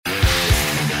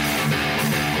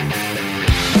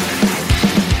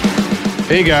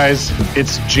Hey guys,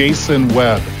 it's Jason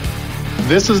Webb.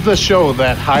 This is the show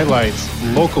that highlights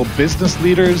local business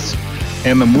leaders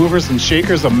and the movers and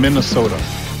shakers of Minnesota.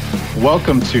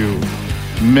 Welcome to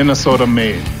Minnesota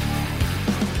Made.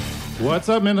 What's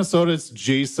up, Minnesota? It's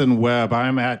Jason Webb.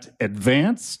 I'm at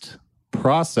Advanced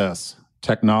Process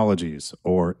Technologies,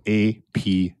 or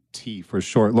APT for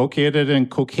short, located in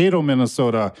Cokato,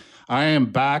 Minnesota. I am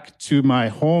back to my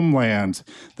homeland.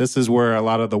 This is where a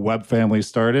lot of the Webb family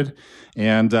started,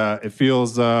 and it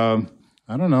feels, a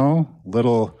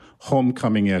little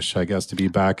homecoming-ish, I guess, to be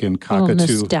back in Cockatoo. A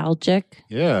little nostalgic.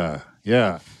 Yeah.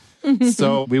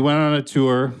 So we went on a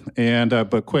tour, and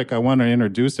but quick, I want to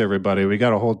introduce everybody. We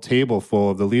got a whole table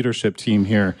full of the leadership team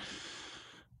here.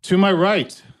 To my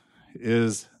right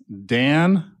is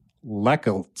Dan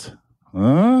Leckelt.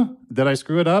 Did I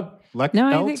screw it up? No,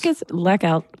 I think it's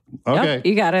Leckelt. Okay. Yep,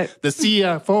 you got it. The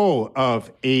CFO of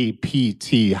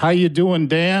APT. How you doing,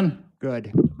 Dan?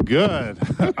 Good.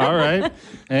 All right.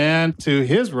 And to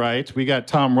his right, we got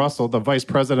Tom Russell, the Vice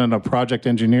President of Project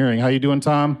Engineering. How you doing,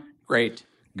 Tom? Great.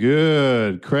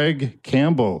 Good. Craig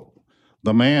Campbell,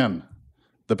 the man,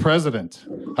 the president.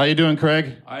 How you doing,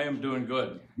 Craig? I am doing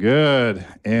good. Good.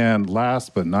 And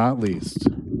last but not least,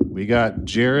 we got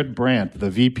Jared Brandt,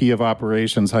 the VP of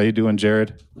Operations. How you doing,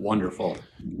 Jared? Wonderful.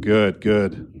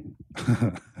 Good.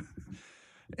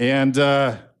 And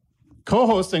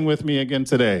co-hosting with me again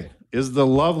today is the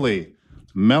lovely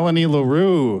Melanie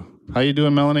LaRue. How you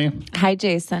doing, Melanie? Hi,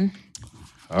 Jason.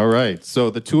 All right. So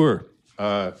the tour,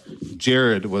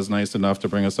 Jared was nice enough to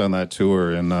bring us on that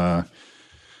tour, and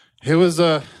it was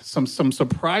some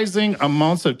surprising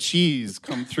amounts of cheese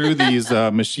come through these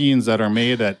machines that are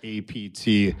made at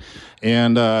APT.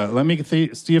 And let me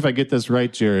see if I get this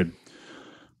right, Jared.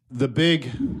 The big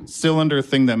cylinder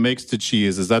thing that makes the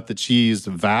cheese, is that the cheese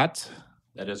vat?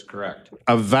 That is correct.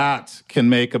 A vat can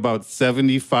make about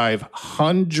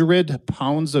 7,500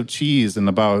 pounds of cheese in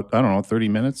about, 30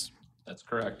 minutes. That's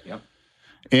correct, yep.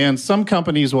 And some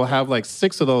companies will have like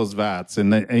 6 of those vats,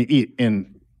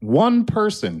 and one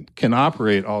person can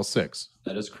operate all 6.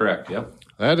 That is correct, yep.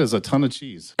 That is a ton of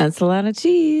cheese. That's a lot of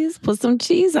cheese. Put some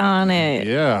cheese on it.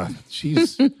 Yeah,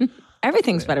 cheese.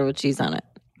 Everything's better with cheese on it.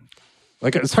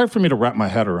 Like, it's hard for me to wrap my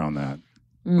head around that.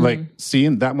 Like,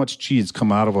 seeing that much cheese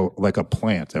come out of a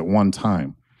plant at one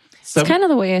time. It's kind of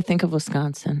the way I think of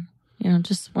Wisconsin.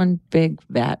 Just one big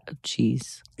vat of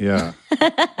cheese. Yeah.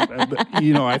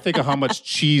 I think of how much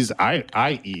cheese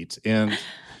I eat. And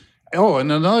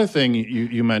another thing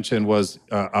you mentioned was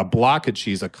a block of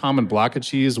cheese. A common block of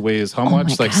cheese weighs how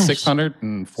much? Like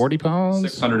 640 pounds?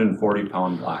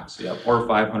 640-pound blocks, yep, or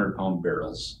 500-pound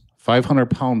barrels.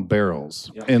 500-pound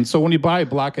barrels. Yep. And so when you buy a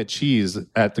block of cheese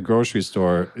at the grocery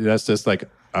store, that's just like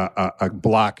a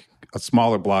block, a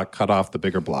smaller block cut off the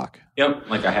bigger block. Yep,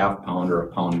 like a half-pound or a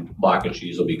pound block of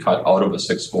cheese will be cut out of a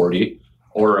 640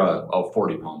 or a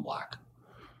 40-pound block.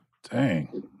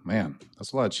 Dang, man,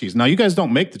 that's a lot of cheese. Now, you guys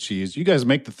don't make the cheese. You guys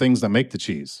make the things that make the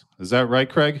cheese. Is that right,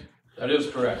 Craig? That is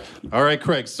correct. All right,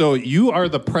 Craig. So you are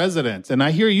the president, and I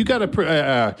hear you got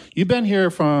you've been here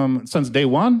since day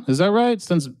one. Is that right?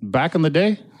 Since back in the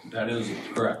day? That is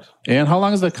correct. And how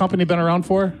long has the company been around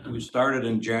for? We started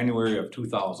in January of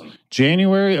 2000.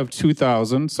 January of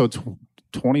 2000, so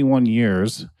 21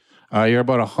 years. You're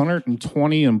about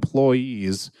 120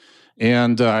 employees,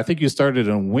 and I think you started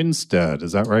in Winsted.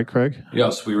 Is that right, Craig?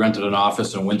 Yes, we rented an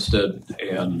office in Winsted,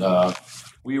 and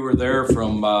we were there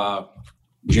from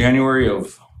January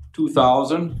of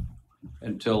 2000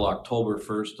 until October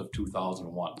 1st of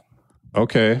 2001.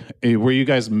 Okay. Were you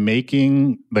guys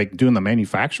doing the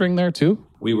manufacturing there too?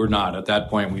 We were not. At that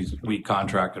point, we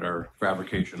contracted our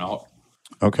fabrication out.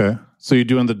 Okay. So you're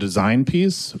doing the design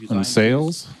piece and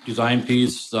sales? Design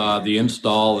piece, the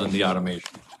install, and the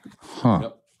automation. Huh.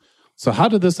 Yep. So how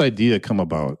did this idea come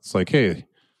about? It's like, hey,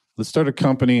 let's start a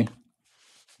company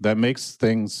that makes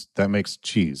things that makes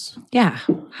cheese. Yeah.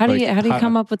 How do you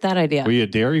come up with that idea? Were you a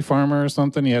dairy farmer or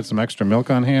something? You had some extra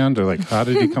milk on hand, or how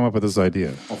did you come up with this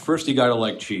idea? Well, first you got to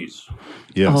like cheese.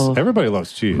 Yes, everybody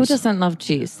loves cheese. Who doesn't love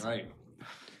cheese? Right.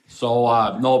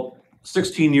 So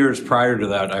 16 years prior to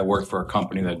that, I worked for a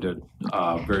company that did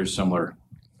very similar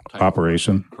type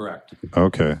operation. Correct.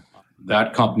 Okay.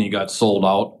 That company got sold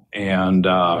out, and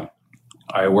I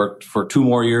worked for 2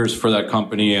 more years for that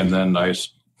company, and then I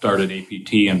started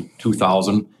APT in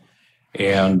 2000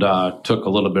 and took a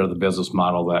little bit of the business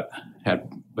model that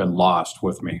had been lost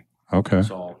with me. Okay.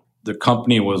 So the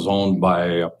company was owned by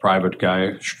a private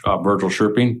guy, Virgil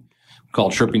Sherping,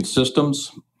 called Sherping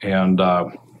Systems, and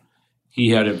he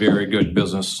had a very good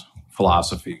business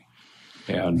philosophy.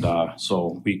 And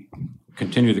so we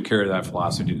continue to carry that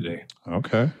philosophy today.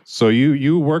 Okay. So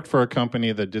you worked for a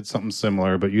company that did something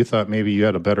similar, but you thought maybe you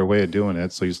had a better way of doing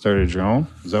it, so you started your own?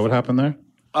 Is that what happened there?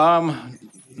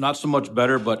 Not so much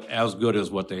better, but as good as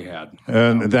what they had.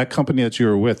 And that company that you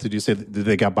were with, did you say did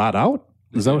they got bought out?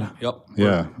 Is that what? Yep.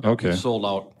 Yeah. Okay. Sold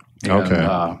out. Okay.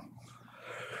 And,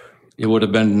 it would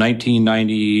have been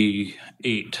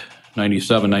 1998,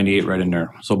 97, 98, right in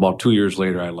there. So about 2 years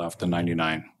later, I left in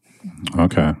 99.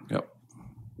 Okay. Yep.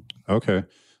 Okay.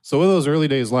 So what were those early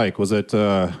days like? Was it,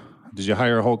 did you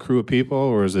hire a whole crew of people,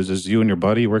 or is it just you and your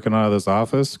buddy working out of this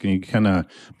office? Can you kind of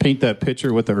paint that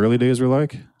picture what the early days were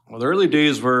like? Well, the early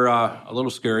days were a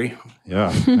little scary.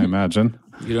 Yeah, I imagine.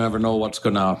 You never know what's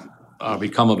going to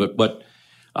become of it. But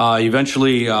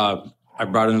eventually, I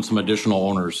brought in some additional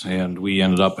owners, and we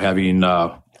ended up having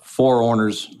 4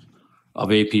 owners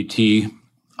of APT.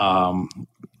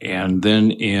 And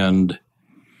then in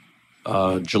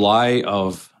July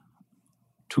of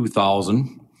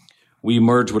 2000, we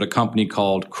merged with a company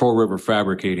called Crow River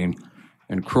Fabricating.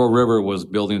 And Crow River was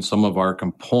building some of our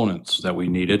components that we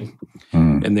needed.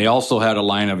 And they also had a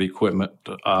line of equipment.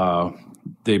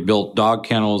 They built dog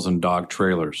kennels and dog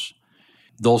trailers.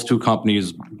 Those 2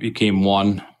 companies became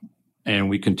one, and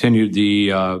we continued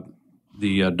the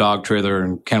dog trailer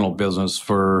and kennel business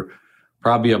for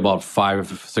probably about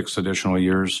 5, 6 additional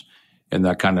years, and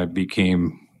that kind of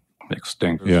became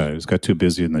extinct. Yeah, it just got too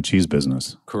busy in the cheese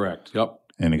business. Correct. Yep.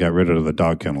 And it got rid of the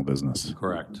dog kennel business.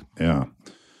 Correct. Yeah.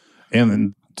 And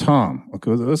then Tom,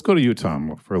 let's go to you,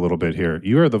 Tom, for a little bit here.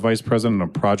 You are the Vice President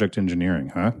of Project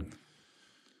Engineering, huh?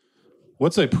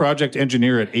 What's a project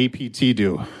engineer at APT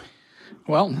do?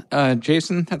 Well,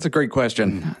 Jason, that's a great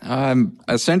question.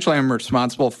 Essentially, I'm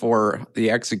responsible for the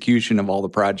execution of all the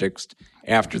projects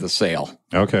after the sale.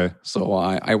 Okay. So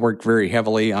I work very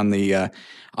heavily on the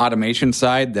automation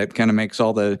side that kind of makes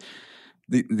all the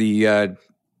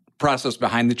process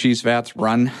behind the cheese vats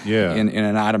run in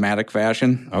an automatic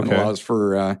fashion. Okay. It allows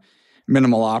for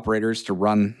minimal operators to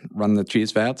run the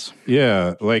cheese vats.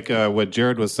 Yeah, like what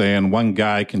Jared was saying, one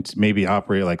guy can maybe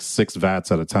operate like 6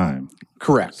 vats at a time.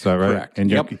 Correct. Is that right? Correct.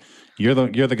 And you're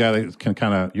the guy that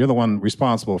can you're the one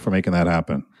responsible for making that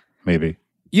happen, maybe.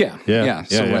 Yeah.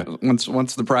 So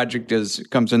once the project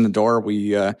comes in the door,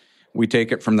 we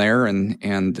take it from there and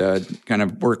kind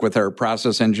of work with our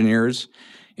process engineers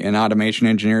and automation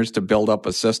engineers to build up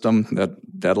a system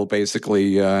that'll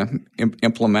basically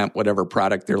implement whatever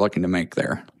product they're looking to make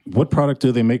there. What product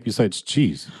do they make besides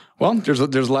cheese? Well, there's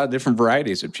a lot of different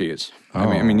varieties of cheese.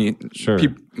 Oh, sure.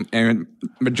 And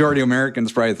majority of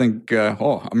Americans probably think,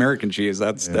 American cheese.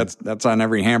 That's on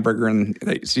every hamburger and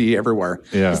that you see everywhere.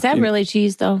 Yeah. Is that really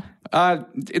cheese, though?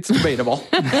 It's debatable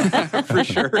for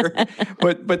sure.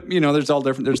 But there's all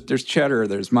different. There's cheddar.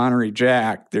 There's Monterey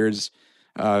Jack. There's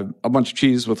a bunch of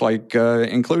cheese with like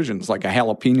inclusions, like a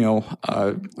jalapeno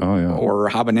or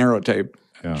habanero type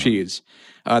cheese.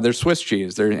 There's Swiss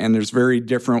cheese. There's very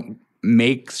different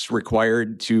makes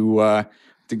required to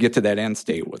get to that end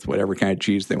state with whatever kind of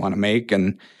cheese they want to make.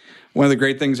 And one of the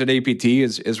great things at APT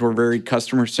is we're very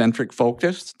customer centric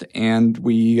focused, and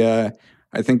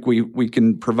I think we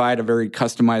can provide a very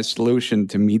customized solution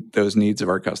to meet those needs of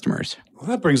our customers. Well,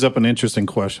 that brings up an interesting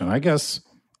question. I guess,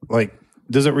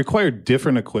 does it require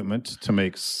different equipment to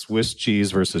make Swiss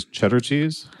cheese versus cheddar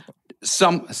cheese?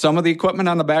 Some of the equipment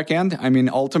on the back end. I mean,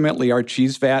 ultimately, our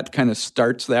cheese vat kind of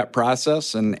starts that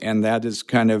process, and that is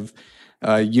kind of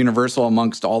universal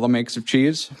amongst all the makes of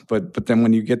cheese. But then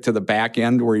when you get to the back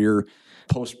end where you're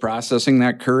post-processing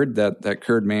that curd, that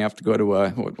curd may have to go to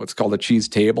what's called a cheese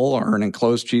table or an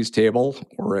enclosed cheese table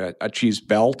or a cheese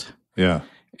belt. Yeah.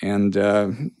 And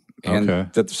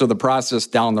so the process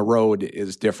down the road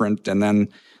is different. And then,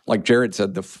 like Jared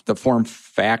said, the form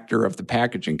factor of the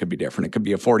packaging could be different. It could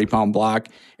be a 40-pound block.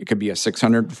 It could be a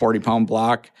 640-pound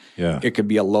block. Yeah. It could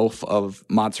be a loaf of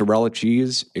mozzarella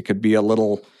cheese. It could be a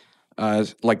little,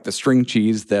 like the string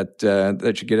cheese that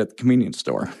you get at the convenience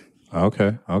store.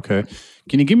 Okay.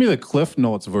 Can you give me the Cliff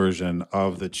Notes version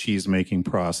of the cheese-making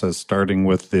process, starting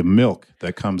with the milk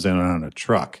that comes in on a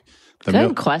truck?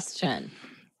 Good question.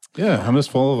 Yeah, I'm just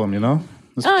full of them,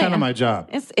 It's kind of my job.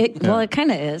 Well, it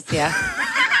kind of is, yeah.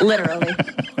 Literally.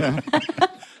 Yeah,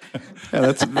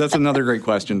 that's another great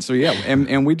question. So yeah,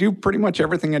 and we do pretty much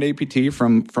everything at APT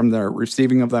from the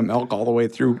receiving of that milk all the way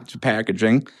through to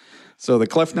packaging. So the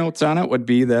Cliff Notes on it would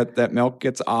be that milk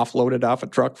gets offloaded off a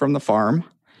truck from the farm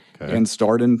and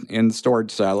stored in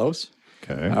storage silos.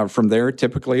 Okay. From there,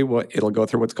 typically, it'll go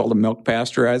through what's called a milk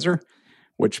pasteurizer,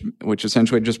 which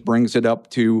essentially just brings it up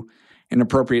to an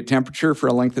appropriate temperature for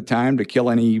a length of time to kill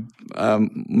any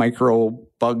micro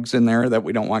bugs in there that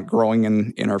we don't want growing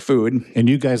in our food. And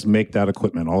you guys make that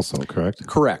equipment also, correct?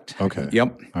 Correct. Okay.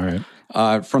 Yep. All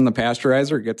right. From the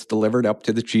pasteurizer, it gets delivered up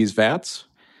to the cheese vats,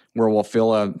 where we'll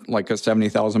fill a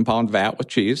 70,000 pound vat with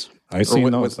cheese. I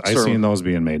seen those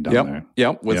being made down there.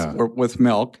 Yep. With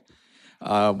milk.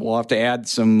 We'll have to add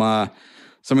some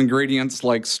ingredients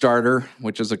like starter,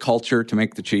 which is a culture to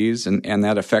make the cheese, and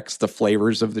that affects the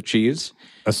flavors of the cheese.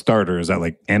 A starter, is that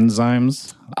like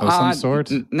enzymes of some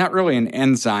sort? Not really an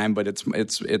enzyme, but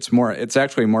it's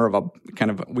actually more of a kind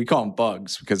of, we call them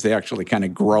bugs because they actually kind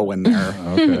of grow in there.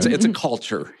 Okay. It's a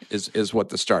culture is what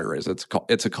the starter is.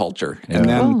 It's a culture. Yeah. And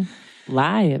then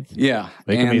live. Yeah.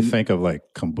 Making me think of like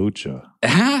kombucha.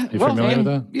 You familiar with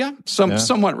that? Yeah.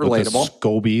 Somewhat relatable. With the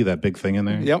SCOBY, that big thing in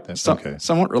there? Yep.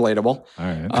 Somewhat relatable. All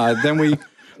right.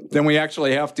 Then we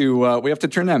actually have to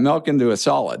turn that milk into a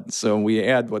solid. So we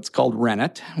add what's called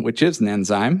rennet, which is an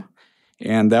enzyme,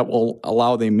 and that will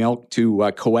allow the milk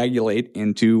to coagulate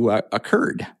into a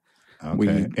curd.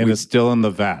 Okay. It's still in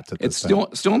the vat. It's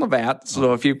still in the vat.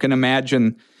 So if you can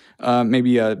imagine,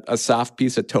 maybe a soft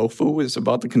piece of tofu is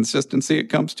about the consistency it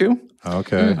comes to.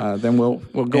 Okay. Then we'll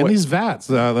go. And these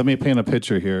vats, let me paint a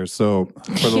picture here. So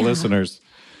for the listeners.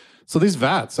 So these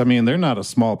vats, I mean, they're not a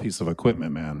small piece of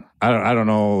equipment, man. I don't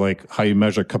know like how you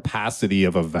measure capacity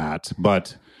of a vat,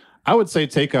 but I would say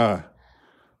take a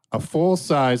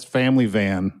full-size family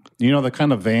van, you know, the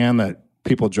kind of van that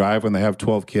people drive when they have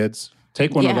 12 kids.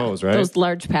 Take one of those, right? Those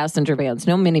large passenger vans,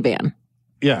 no minivan.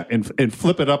 Yeah, and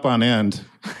flip it up on end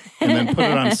and then put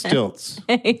it on stilts.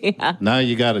 Yeah. Now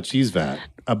you got a cheese vat.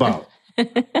 About.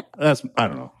 I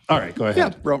don't know. All right, go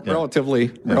ahead. Yeah, relatively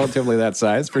that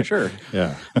size for sure.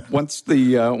 Yeah. Once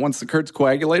the curd's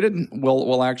coagulated,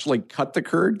 we'll actually cut the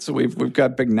curd. So we've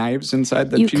got big knives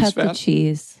inside the cheese cut vat. The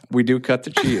cheese. We do cut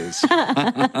the cheese,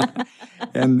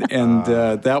 and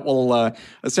that will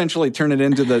essentially turn it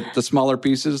into the smaller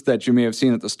pieces that you may have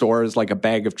seen at the store as like a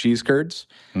bag of cheese curds.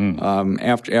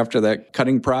 After that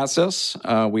cutting process,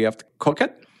 we have to cook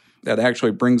it. That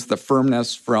actually brings the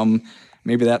firmness from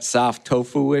maybe that soft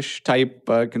tofu-ish type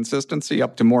consistency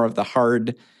up to more of the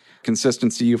hard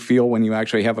consistency you feel when you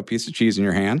actually have a piece of cheese in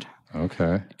your hand.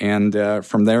 Okay. And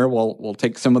from there, we'll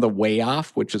take some of the whey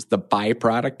off, which is the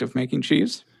byproduct of making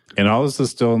cheese. And all this is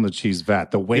still in the cheese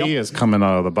vat. The whey is coming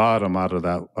out of the bottom, out of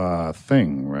that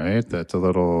thing, right? That's a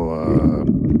little,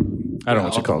 I don't know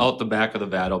what you call it. Out the back of the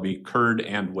vat will be curd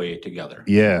and whey together.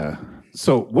 Yeah.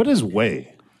 So what is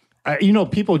whey?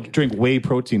 People drink whey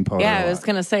protein powder. Yeah, I was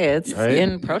going to say it's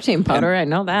in protein powder. I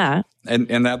know that.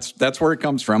 And that's where it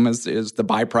comes from is the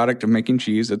byproduct of making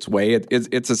cheese. It's whey.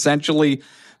 It's essentially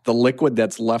the liquid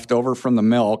that's left over from the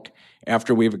milk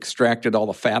after we've extracted all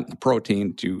the fat and the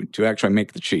protein to actually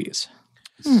make the cheese.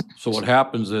 So what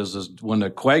happens is when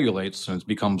it coagulates and it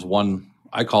becomes one,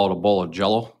 I call it a bowl of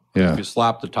Jell-O. Yeah. If you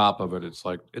slap the top of it, it's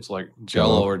like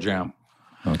Jell-O or jam.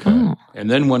 Okay.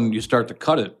 And then when you start to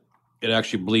cut it, it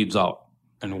actually bleeds out.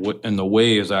 And the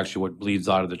whey is actually what bleeds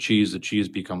out of the cheese. The cheese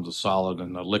becomes a solid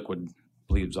and the liquid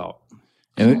bleeds out.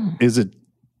 And is it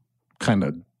kind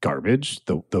of garbage,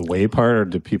 the whey part, or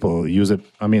do people use it?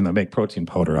 I mean, they make protein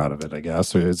powder out of it, I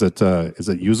guess. Or is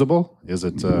it usable? Is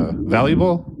it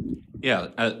valuable? Yeah,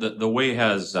 the whey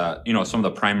has, some of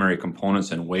the primary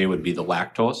components in whey would be the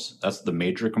lactose. That's the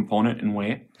major component in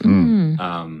whey. And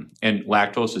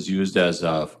lactose is used as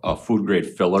a food grade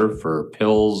filler for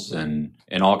pills and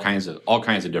all kinds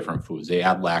of different foods. They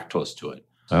add lactose to it.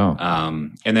 Oh.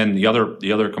 And then the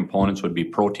other components would be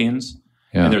proteins.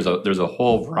 Yeah. And there's a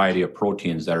whole variety of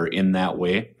proteins that are in that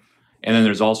whey. And then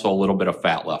there's also a little bit of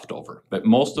fat left over. But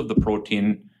most of the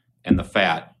protein and the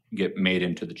fat get made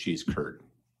into the cheese curd.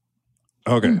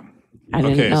 Okay. I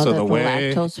didn't know that the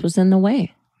lactose was in the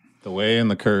whey. The whey and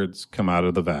the curds come out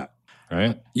of the vat,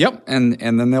 right? Yep. And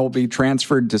then they'll be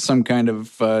transferred to some kind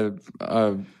of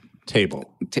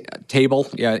table. Table.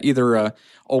 Yeah, either a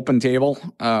open table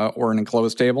or an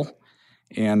enclosed table.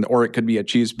 Or it could be a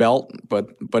cheese belt,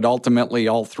 but ultimately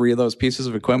all three of those pieces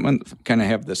of equipment kind of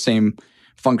have the same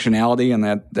functionality, and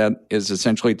that is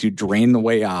essentially to drain the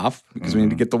whey off because we need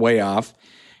to get the whey off,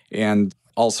 and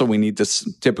also we need to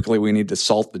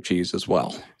salt the cheese as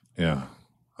well. Yeah.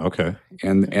 Okay.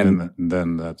 And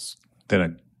then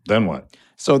what?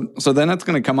 So then it's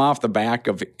going to come off the back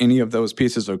of any of those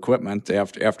pieces of equipment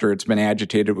after it's been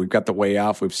agitated. We've got the whey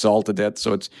off. We've salted it,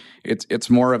 so it's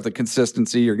more of the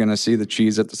consistency. You're going to see the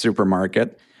cheese at the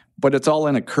supermarket, but it's all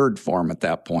in a curd form at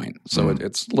that point. So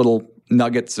it's little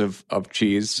nuggets of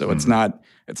cheese. So it's not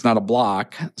a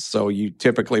block. So you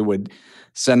typically would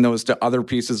send those to other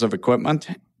pieces of equipment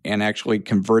and actually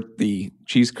convert the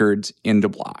cheese curds into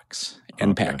blocks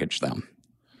and package them.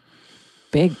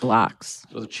 big blocks.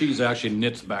 So the cheese actually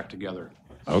knits back together.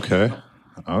 Okay.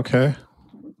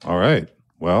 All right.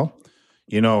 Well,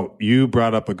 you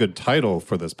brought up a good title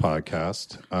for this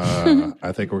podcast.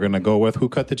 I think we're going to go with Who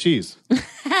Cut the Cheese? What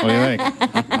do you think?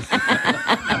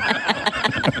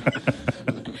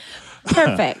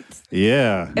 Perfect.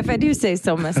 Yeah. If I do say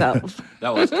so myself.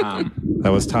 That was Tom. That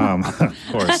was Tom, of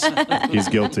course. He's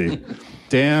guilty.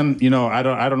 Dan, I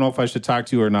don't know if I should talk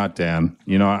to you or not, Dan.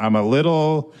 I'm a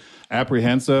little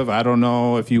apprehensive. I don't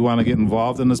know if you want to get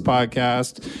involved in this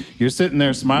podcast. You're sitting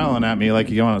there smiling at me like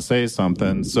you want to say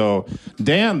something. So,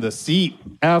 Dan, the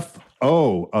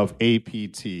CFO of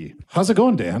APT. How's it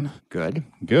going, Dan? Good.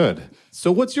 Good.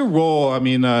 So what's your role? I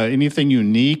mean, anything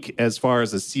unique as far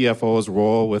as a CFO's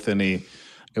role within a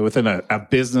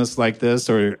business like this?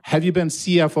 Or have you been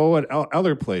CFO at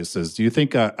other places? Do you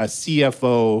think a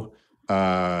CFO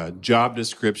job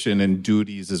description and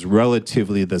duties is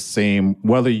relatively the same,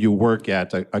 whether you work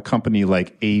at a company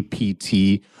like APT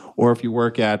or if you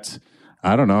work at,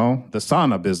 I don't know, the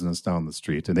sauna business down the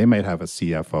street, and they might have a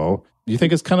CFO. Do you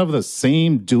think it's kind of the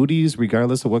same duties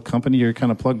regardless of what company you're kind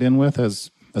of plugged in with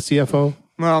as a CFO?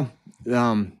 Well,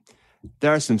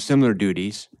 there are some similar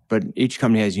duties, but each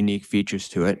company has unique features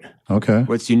to it. Okay.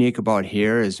 What's unique about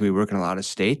here is we work in a lot of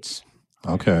states,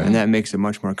 Okay. and that makes it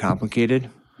much more complicated.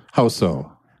 How so?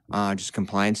 Just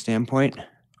compliance standpoint.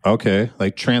 Okay.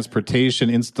 Like transportation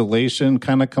installation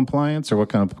kind of compliance, or what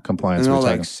kind of compliance And are all we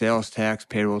talking? like sales tax,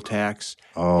 payroll tax,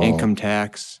 Oh. income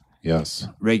tax, Yes.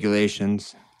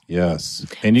 regulations, Yes.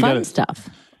 And you Fun got stuff.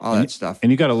 all that stuff. and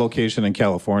you got a location in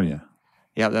California.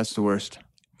 Yeah, that's the worst.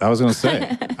 I was going to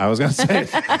say.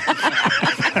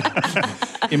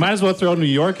 You might as well throw New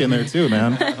York in there too,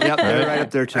 man. Yep, they're right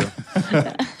up there too.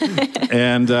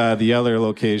 And the other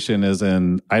location is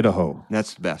in Idaho.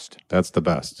 That's the best. That's the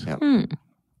best. Yep.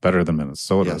 Better than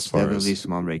Minnesota as Yes, they far have the as. least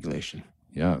amount of regulation.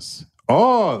 Yes.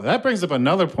 Oh, that brings up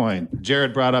another point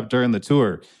Jared brought up during the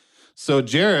tour. So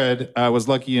Jared was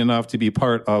lucky enough to be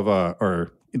part of,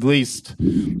 or at least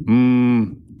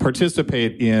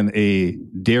participate in a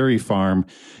dairy farm.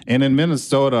 And in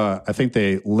Minnesota, I think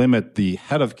they limit the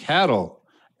head of cattle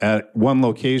at one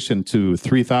location to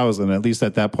 3,000, at least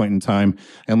at that point in time,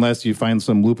 unless you find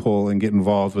some loophole and get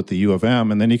involved with the U of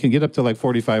M, and then you can get up to like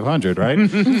 4,500, right?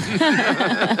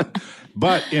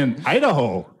 But in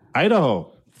Idaho,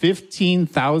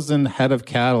 15,000 head of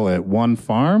cattle at one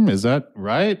farm. Is that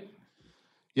right?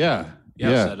 Yeah.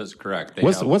 Yes, that is correct. They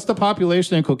have- What's the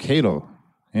population in Cokato?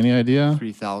 Any idea?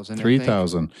 3,000.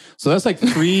 3,000. So that's like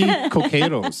 3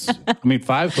 Cokatos. I mean,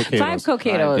 5 Cokatos. 5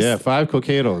 Cokatos. Yeah, 5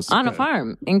 Cokatos. On a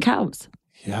farm in cows.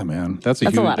 Yeah, man, that's a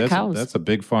That's huge. a lot of cows. That's a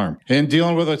big farm. And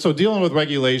dealing with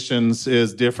regulations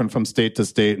is different from state to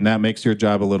state, and that makes your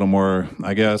job a little more,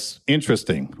 I guess,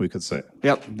 interesting. We could say.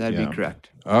 Yep, that'd Yeah. be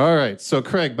correct. All right, so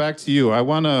Craig, back to you. I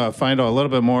want to find out a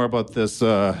little bit more about this,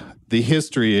 the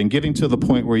history, and getting to the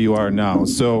point where you are now.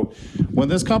 So, when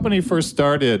this company first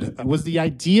started, was the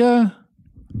idea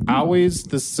always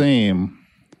the same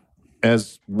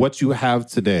as what you have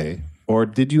today? Or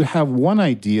did you have one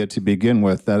idea to begin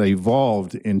with that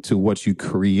evolved into what you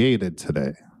created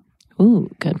today? Ooh,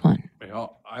 good one.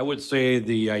 Well, I would say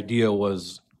the idea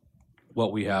was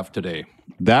what we have today.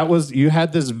 You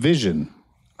had this vision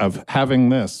of having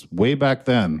this way back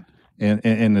then,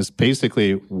 and it's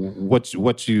basically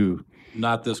what you.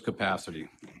 Not this capacity.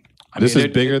 This is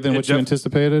bigger than what you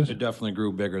anticipated? It definitely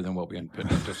grew bigger than what we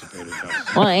anticipated.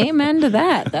 Yes. Well, amen to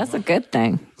that. That's a good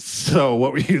thing. So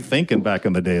what were you thinking back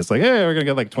in the day? It's like, hey, we're going to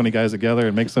get like 20 guys together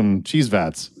and make some cheese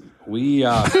vats. We,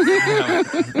 and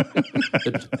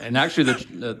actually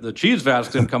the cheese vats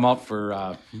didn't come out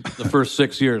for the first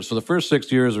 6 years. So the first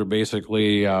 6 years are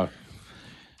basically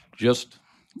just...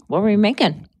 What were you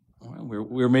making? We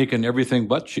were making everything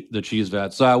but the cheese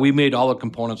vats. We made all the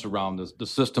components around the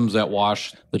systems that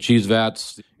wash the cheese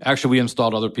vats. Actually, we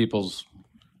installed other people's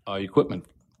equipment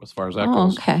as far as that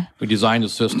goes. Okay. We designed a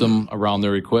system around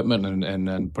their equipment and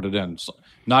then put it in. So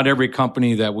not every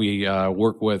company that we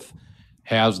work with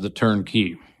has the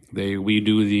turnkey. We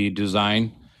do the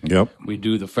design. Yep. We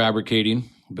do the fabricating.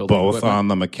 Build the Both equipment. on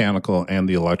the mechanical and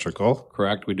the electrical.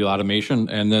 Correct. We do automation,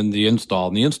 and then the install.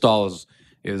 And the install is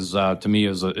to me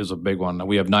is a big one.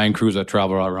 We have 9 crews that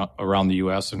travel around the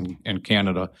U.S. and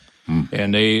Canada,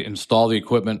 and they install the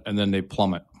equipment and then they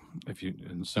plumb it. If you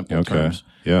in simple terms,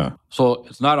 Yeah. so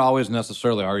it's not always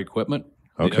necessarily our equipment.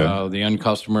 Okay. The end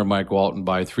customer might go out and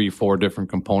buy 3-4 different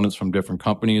components from different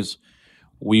companies.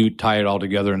 We tie it all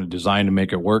together in a design to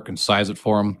make it work and size it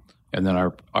for them, and then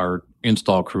our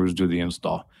install crews do the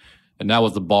install. And that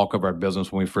was the bulk of our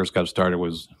business when we first got started,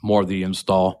 was more of the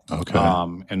install Okay.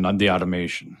 and the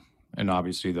automation. and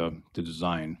obviously the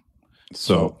design.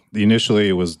 So initially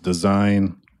it was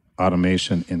design,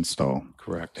 automation, install.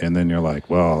 Correct. And then you're like,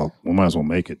 well, we might as well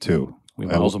make it too. We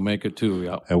might as well make it too,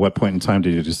 yeah. At what point in time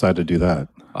did you decide to do that?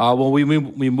 Well, we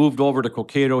moved over to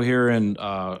Cokato here in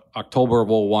October of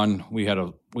 2001.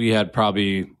 We had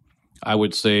probably, I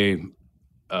would say,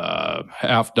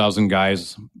 half dozen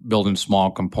guys building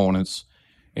small components,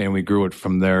 and we grew it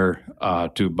from there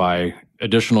to buy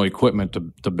additional equipment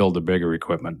to build the bigger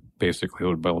equipment. Basically, it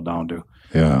would boil down to.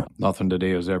 Yeah. Nothing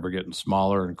today is ever getting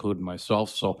smaller, including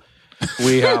myself. So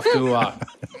we have to.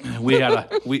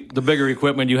 The bigger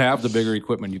equipment you have, the bigger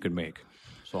equipment you can make.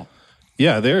 So.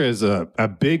 Yeah, there is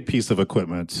a big piece of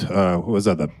equipment. What was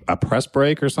that? A press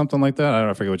brake or something like that? I don't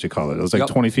know, I forget what you call it. It was like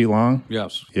 20 feet long.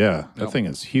 Yes. Yeah, that thing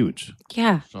is huge.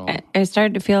 Yeah. I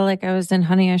started to feel like I was in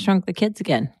Honey, I Shrunk the Kids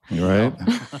again. Right?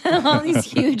 All these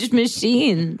huge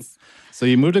machines. So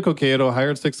you moved to Cokato,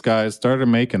 hired 6 guys, started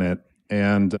making it,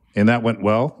 and that went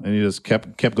well, and you just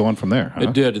kept going from there. Huh?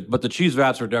 It did, but the cheese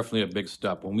vats are definitely a big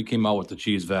step. When we came out with the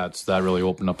cheese vats, that really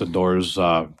opened up the doors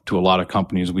to a lot of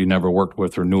companies we never worked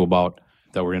with or knew about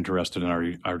that were interested in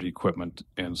our equipment.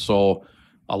 And so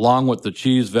along with the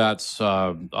cheese vats,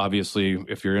 obviously,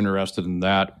 if you're interested in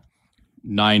that,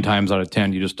 9 times out of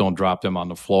 10, you just don't drop them on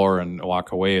the floor and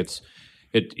walk away. It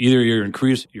either you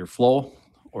increase your flow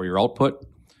or your output.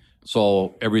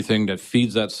 So everything that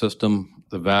feeds that system,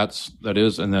 the vats that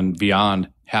is, and then beyond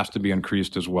has to be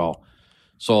increased as well.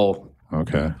 So,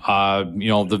 okay,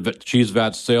 the cheese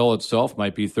vat sale itself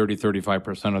might be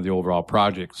 35% of the overall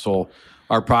project. So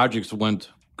our projects went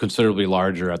considerably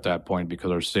larger at that point because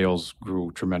our sales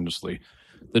grew tremendously.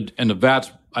 The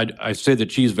vats, I say the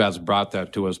cheese vats brought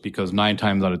that to us because 9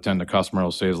 times out of 10, the customer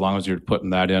will say, as long as you're putting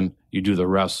that in, you do the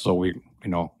rest. So we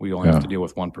only have to deal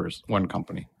with one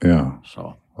company. Yeah.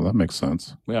 So. Well, that makes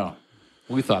sense. Yeah,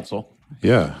 we thought so.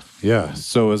 Yeah.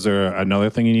 So, is there another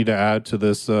thing you need to add to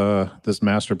this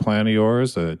master plan of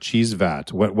yours? A cheese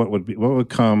vat. What would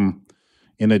come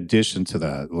in addition to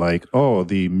that? Like,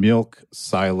 the milk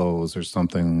silos or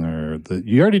something, or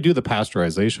you already do the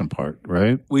pasteurization part,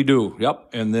 right? We do. Yep.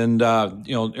 And then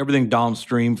everything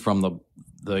downstream from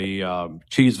the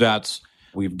cheese vats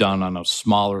we've done on a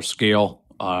smaller scale.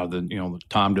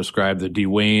 Tom described the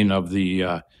deweighing of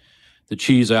the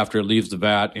cheese after it leaves the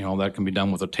vat, that can be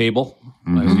done with a table,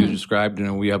 as you described.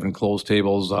 We have enclosed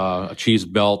tables, a cheese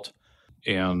belt,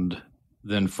 and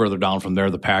then further down from there,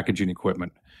 the packaging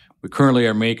equipment. We currently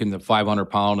are making the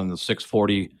 500-pound and the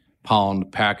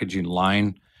 640-pound packaging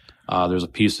line. There's a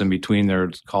piece in between there.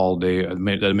 It's called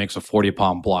that makes a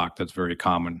 40-pound block. That's very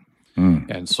common.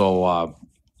 And so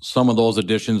some of those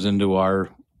additions into our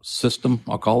system,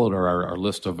 I'll call it, or our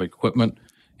list of equipment,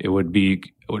 it would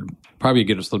probably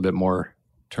get us a little bit more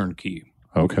turnkey.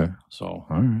 Okay. So, all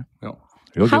right.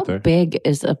 You'll How get there. big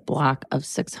is a block of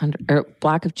 600 or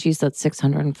block of cheese that's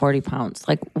 640 pounds?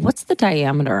 Like, what's the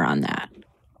diameter on that?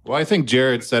 Well, I think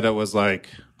Jared said it was like,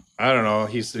 I don't know.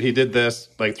 He did this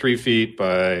like 3 feet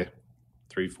by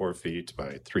 3-4 feet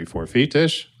by 3-4 feet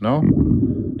ish. No.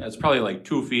 Yeah, it's probably like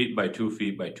 2 feet by 2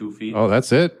 feet by 2 feet. Oh,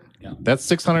 that's it. Yeah. That's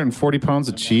 640 pounds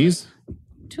of cheese.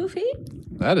 2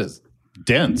 feet? That is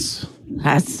dense.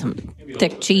 That's some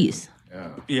thick cheese.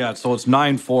 Yeah, so it's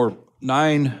 9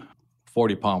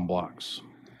 40-pound blocks.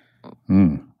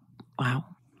 Wow.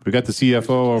 We got the CFO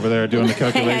over there doing the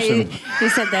calculation. He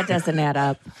said that doesn't add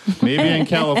up. Maybe in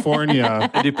California,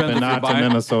 It depends but not if you're buying, to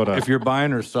Minnesota. If you're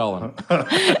buying or selling.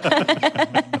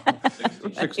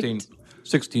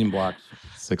 16 blocks.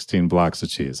 16 blocks of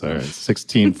cheese. All right.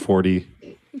 16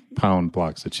 40-pound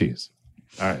blocks of cheese.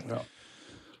 All right.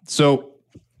 So,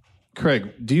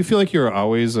 Craig, do you feel like you're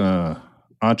always an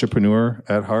entrepreneur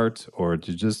at heart, or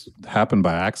did it just happen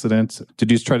by accident?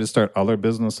 Did you try to start other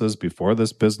businesses before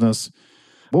this business?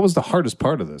 What was the hardest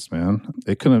part of this, man?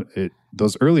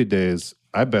 Those early days,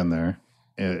 I've been there.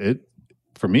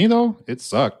 For me, though, it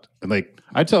sucked. And like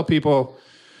I tell people,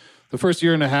 the first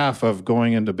year and a half of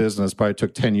going into business probably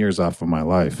took 10 years off of my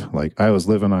life. Like I was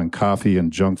living on coffee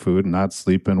and junk food, not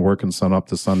sleeping, working sun up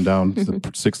to sundown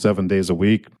 6-7 days a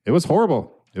week. It was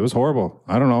horrible.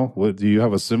 I don't know. Do you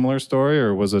have a similar story,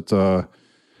 or was it,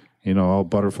 all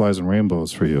butterflies and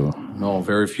rainbows for you? No,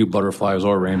 very few butterflies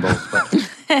or rainbows. But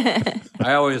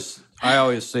I always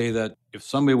say that if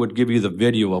somebody would give you the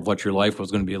video of what your life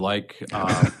was going to be like,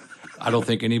 I don't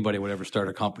think anybody would ever start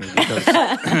a company because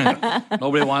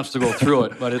nobody wants to go through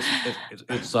it. But it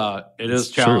is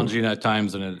challenging at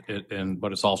times,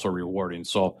 but it's also rewarding.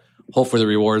 So hopefully the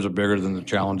rewards are bigger than the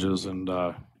challenges, and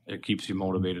it keeps you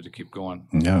motivated to keep going.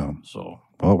 Yeah. So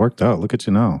well, it worked out. Look at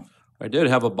you now. I did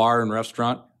have a bar and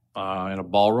restaurant and a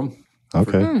ballroom.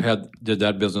 Okay. Did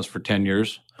that business for 10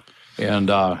 years. And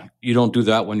you don't do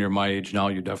that when you're my age now.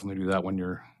 You definitely do that when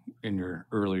you're in your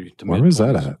early to mid. Where was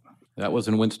that at? That was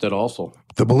in Winsted also.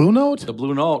 The Blue Note? The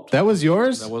Blue Note. That was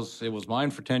yours? It was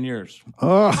mine for 10 years.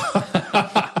 Oh.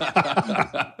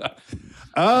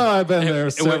 Oh, I've been there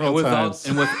several times.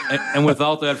 And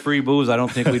without that free booze, I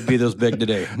don't think we'd be this big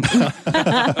today.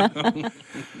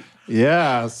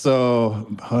 Yeah. So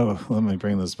let me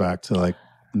bring this back to like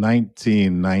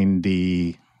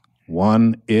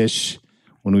 1991-ish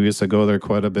when we used to go there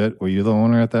quite a bit. Were you the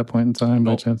owner at that point in time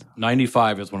by chance?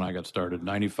 95 is when I got started,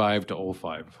 95 to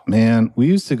 05. Man, we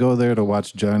used to go there to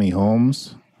watch Johnny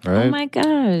Holmes, right? Oh my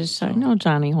gosh, I know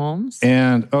Johnny Holmes.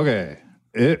 And, okay,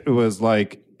 it was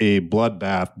like a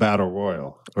bloodbath battle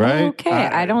royal, right? Okay,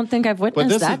 I don't think I've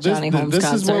witnessed Johnny Holmes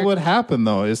concert. This is what would happen,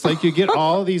 though. It's like you get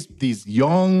all these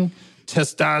young,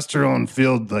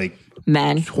 testosterone-filled, like,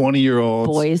 men, 20-year-olds,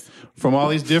 boys from all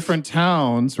these different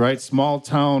towns, right? Small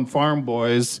town farm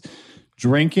boys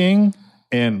drinking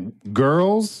and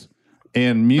girls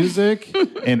and music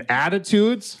and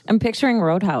attitudes. I'm picturing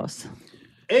Roadhouse.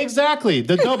 Exactly.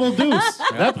 The Double Deuce.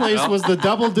 That place was the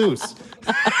Double Deuce.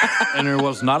 And there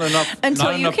was not enough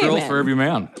girls for every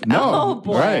man. No. Oh,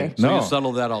 boy. Right. So no. you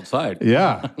settled that outside.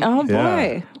 Yeah. Oh, boy.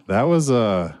 Yeah. That was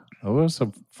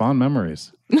some fond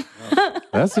memories.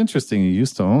 That's interesting. You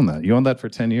used to own that. You owned that for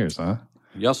 10 years, huh?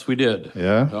 Yes, we did.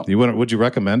 Yeah. Yep. Would you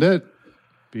recommend it?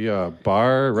 Be a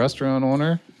bar, restaurant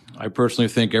owner? I personally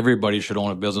think everybody should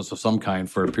own a business of some kind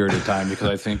for a period of time because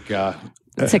I think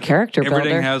it's a character builder.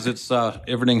 Everything has its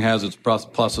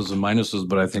pluses and minuses,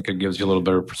 but I think it gives you a little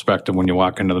better perspective when you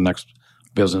walk into the next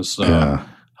business. How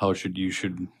you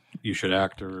should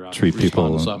act or treat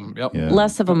people to something. Yep. Yeah.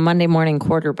 Less of a Monday morning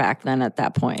quarterback than at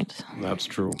that point. That's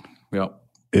true. Yep.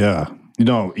 Yeah.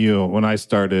 When I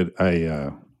started,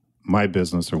 my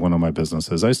business or one of my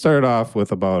businesses, I started off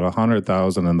with about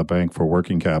 $100,000 in the bank for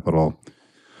working capital.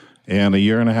 And a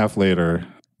year and a half later,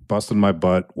 busting my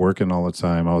butt, working all the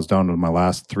time, I was down to my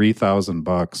last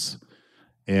 $3,000.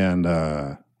 And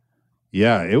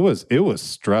it was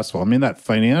stressful. I mean, that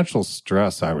financial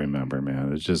stress, I remember,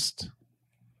 man, it just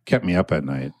kept me up at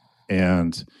night.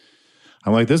 And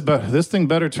I'm like, this thing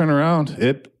better turn around.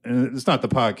 It's not the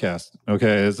podcast,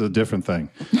 okay? It's a different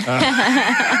thing.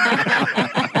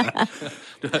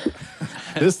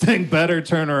 This thing better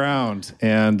turn around.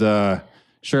 And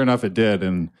sure enough, it did.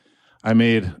 And I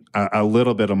made a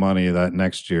little bit of money that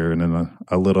next year and then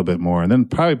a little bit more. And then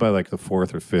probably by like the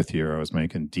fourth or fifth year, I was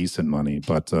making decent money.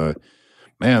 But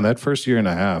man, that first year and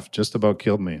a half just about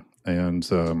killed me. And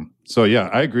so, yeah,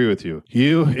 I agree with you.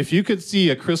 If you could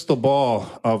see a crystal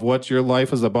ball of what your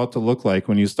life is about to look like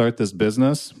when you start this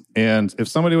business, and if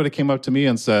somebody would have came up to me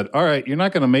and said, all right, you're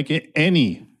not going to make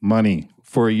any money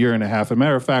for a year and a half. As a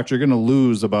matter of fact, you're going to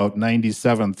lose about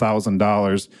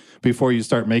 $97,000 before you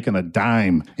start making a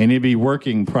dime. And you'd be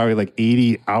working probably like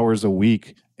 80 hours a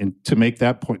week to make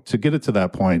that point, to get it to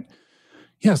that point.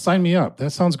 Yeah, sign me up.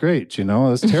 That sounds great.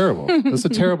 That's terrible. That's a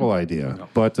terrible idea.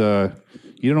 But you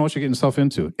don't know what you're getting yourself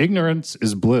into. Ignorance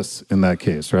is bliss in that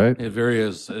case, right? It very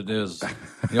is. It is.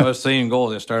 The saying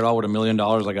goes, they start out with $1 million,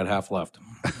 I got half left.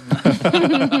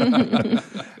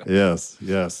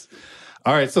 Yes.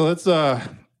 All right, so let's, I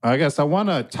guess I want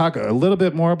to talk a little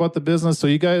bit more about the business. So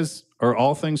you guys are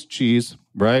all things cheese,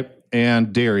 right?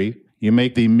 And dairy. You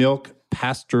make the milk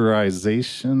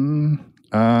pasteurization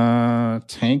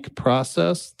tank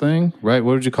process thing, right?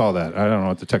 What would you call that? I don't know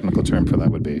what the technical term for that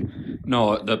would be.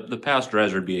 No, the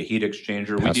pasteurizer would be a heat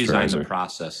exchanger. We designed the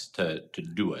process to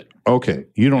do it. Okay.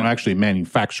 You don't actually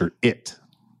manufacture it.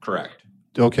 Correct.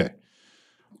 Okay.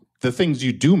 The things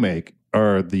you do make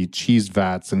are the cheese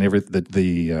vats and everything,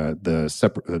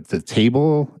 the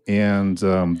table and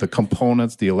the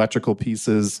components, the electrical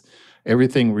pieces,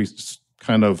 everything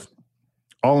kind of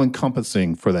all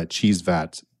encompassing for that cheese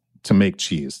vat to make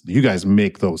cheese. You guys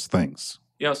make those things.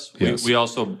 Yes. We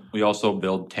also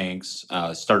build tanks,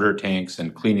 starter tanks,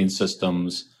 and cleaning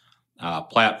systems,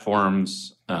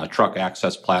 platforms, truck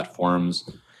access platforms,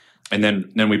 and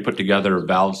then we put together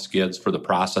valve skids for the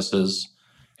processes.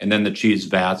 And then the cheese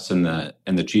vats and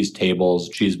the cheese tables,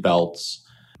 cheese belts,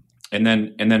 and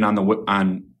then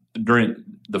during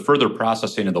the further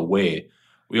processing of the whey,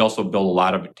 we also build a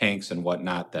lot of tanks and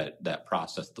whatnot that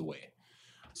process the whey.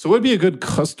 So, what would be a good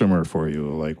customer for you?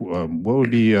 Like, what would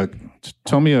be?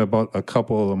 Tell me about a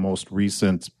couple of the most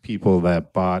recent people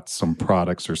that bought some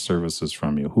products or services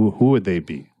from you. Who would they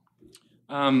be?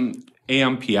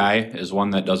 AMPI is one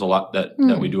that does a lot that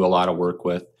we do a lot of work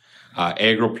with.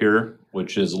 AgroPure,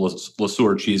 which is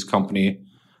LeSueur Cheese Company.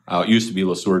 It used to be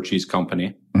LeSueur Cheese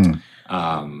Company. And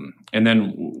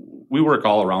then we work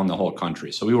all around the whole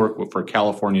country. So we work for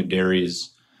California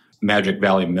Dairies, Magic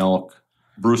Valley Milk,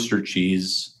 Brewster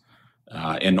Cheese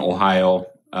in Ohio.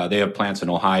 They have plants in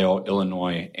Ohio,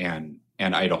 Illinois, and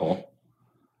Idaho.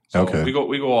 So Okay. we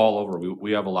go all over.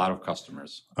 We have a lot of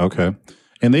customers. Okay.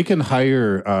 And they can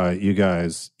hire you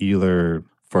guys either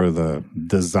for the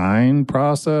design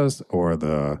process or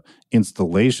the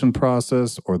installation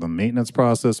process or the maintenance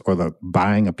process or the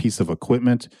buying a piece of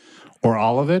equipment or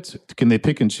all of it. Can they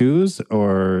pick and choose,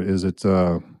 or is it?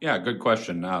 Yeah, good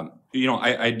question.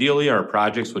 Ideally, our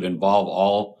projects would involve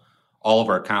all of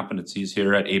our competencies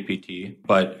here at APT,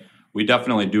 but we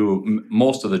definitely do.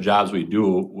 Most of the jobs we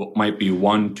do might be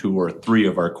 1, 2, or 3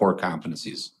 of our core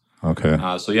competencies. Okay.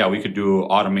 So yeah, we could do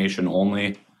automation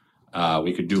only.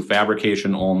 We could do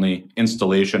fabrication only,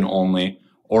 installation only,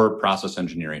 or process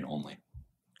engineering only.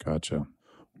 Gotcha.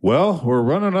 Well, we're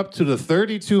running up to the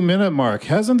 32-minute mark.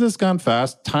 Hasn't this gone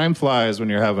fast? Time flies when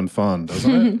you're having fun,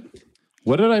 doesn't it?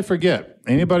 What did I forget?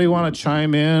 Anybody want to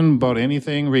chime in about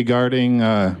anything regarding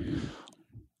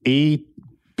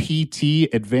APT,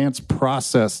 Advanced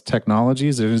Process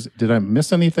Technologies? Did I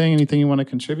miss anything? Anything you want to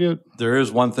contribute? There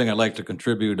is one thing I'd like to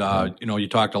contribute. You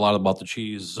talked a lot about the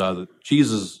cheese. The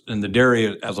cheeses and the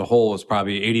dairy as a whole is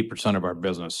probably 80% of our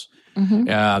business.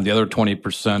 And the other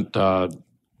 20%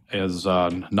 is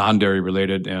non-dairy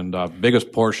related, and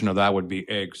biggest portion of that would be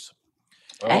eggs.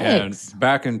 Eggs. And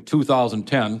back in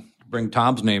 2010, bring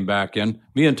Tom's name back in,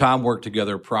 me and Tom worked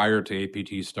together prior to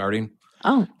APT starting.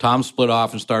 Oh, Tom split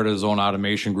off and started his own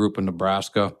automation group in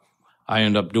Nebraska. I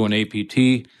ended up doing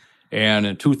APT, and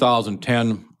in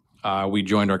 2010, we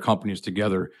joined our companies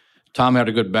together. Tom had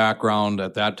a good background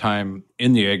at that time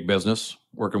in the egg business,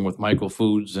 working with Michael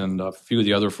Foods and a few of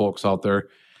the other folks out there.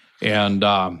 And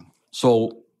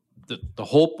so the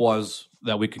hope was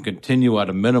that we can continue at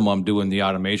a minimum doing the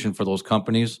automation for those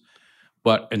companies,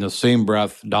 but in the same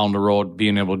breath, down the road,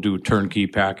 being able to do turnkey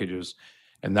packages.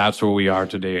 And that's where we are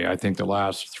today. I think the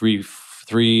last three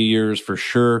years for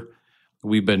sure,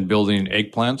 we've been building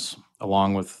egg plants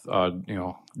along with,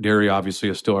 dairy obviously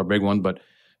is still our big one, but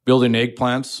building egg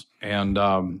plants, and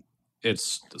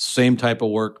it's the same type of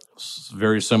work,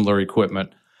 very similar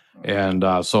equipment. And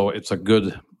so it's a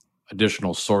good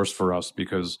additional source for us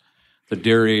because the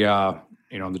dairy,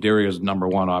 the dairy is number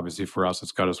one, obviously, for us.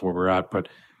 It's got us where we're at. But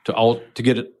to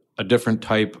get a different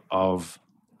type of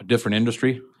a different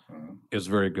industry is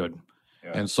very good.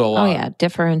 Yeah. And so,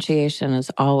 differentiation is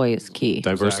always key.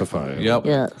 Diversify. Exactly. Yep.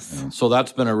 Yes. So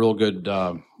that's been a real good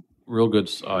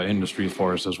industry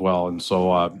for us as well. And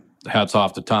so, hats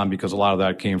off to Tom because a lot of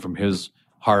that came from his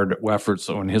hard efforts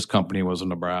when his company was in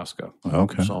Nebraska.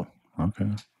 Okay. So,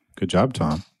 okay. Good job,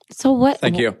 Tom. So what?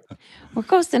 Thank you. What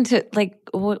goes into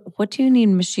what do you need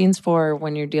machines for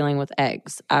when you're dealing with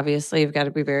eggs? Obviously, you've got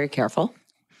to be very careful.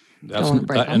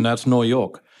 And that's no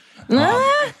yoke.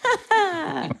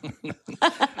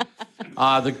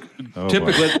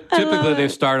 Typically they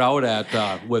start out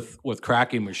at with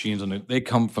cracking machines, and they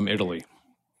come from Italy,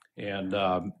 and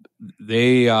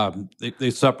they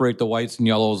separate the whites and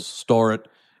yellows, store it,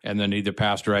 and then either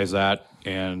pasteurize that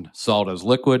and sell it as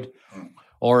liquid,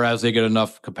 or as they get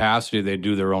enough capacity, they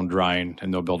do their own drying,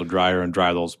 and they'll build a dryer and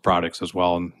dry those products as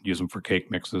well, and use them for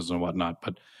cake mixes and whatnot.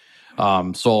 But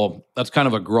so that's kind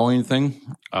of a growing thing,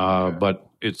 but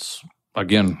it's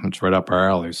right up our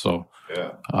alley. So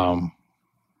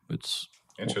it's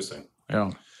interesting. Yeah.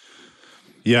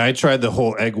 Yeah, I tried the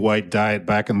whole egg white diet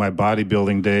back in my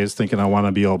bodybuilding days, thinking I want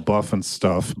to be all buff and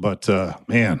stuff. But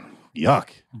man, yuck!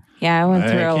 Yeah, I went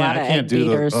through a lot of egg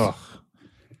beaters.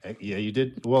 Yeah, you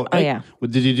did. Well, yeah.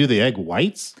 Did you do the egg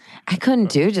whites? I couldn't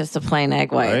do just the plain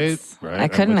egg whites. Right. I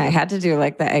couldn't. I had to do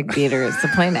like the egg beaters. The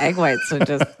plain egg whites are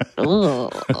just.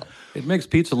 Ugh. It makes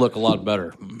pizza look a lot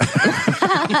better.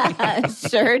 It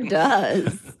sure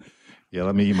does. Yeah,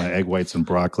 let me eat my egg whites and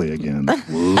broccoli again.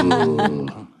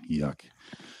 Ooh, yuck.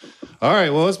 All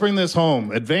right, well, let's bring this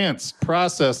home. Advanced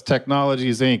Process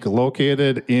Technologies, Inc.,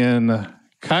 located in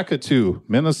Cokato,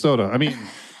 Minnesota.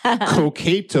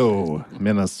 Cokato,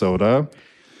 Minnesota.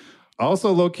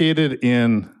 Also located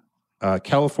in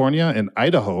California and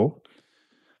Idaho.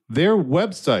 Their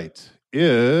website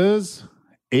is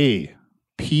apt-inc.com.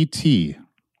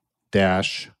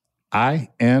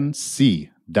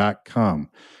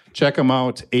 Check them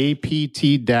out, apt-inc.com.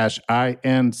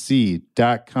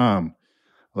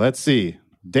 Let's see.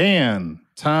 Dan,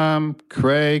 Tom,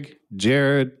 Craig,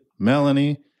 Jared,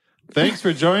 Melanie, thanks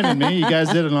for joining me. You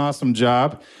guys did an awesome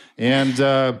job. And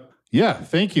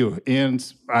thank you.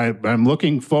 And I'm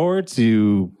looking forward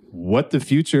to what the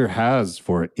future has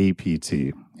for APT.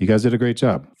 You guys did a great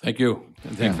job. Thank you.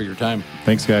 And thank you for your time.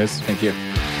 Thanks, guys. Thank you.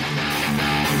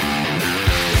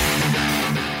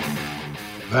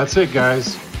 That's it,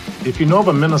 guys. If you know of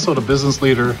a Minnesota business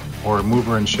leader or a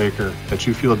mover and shaker that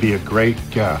you feel would be a great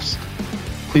guest,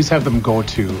 please have them go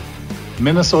to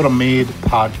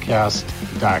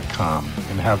minnesotamadepodcast.com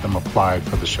and have them apply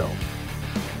for the show.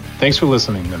 Thanks for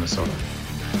listening, Minnesota.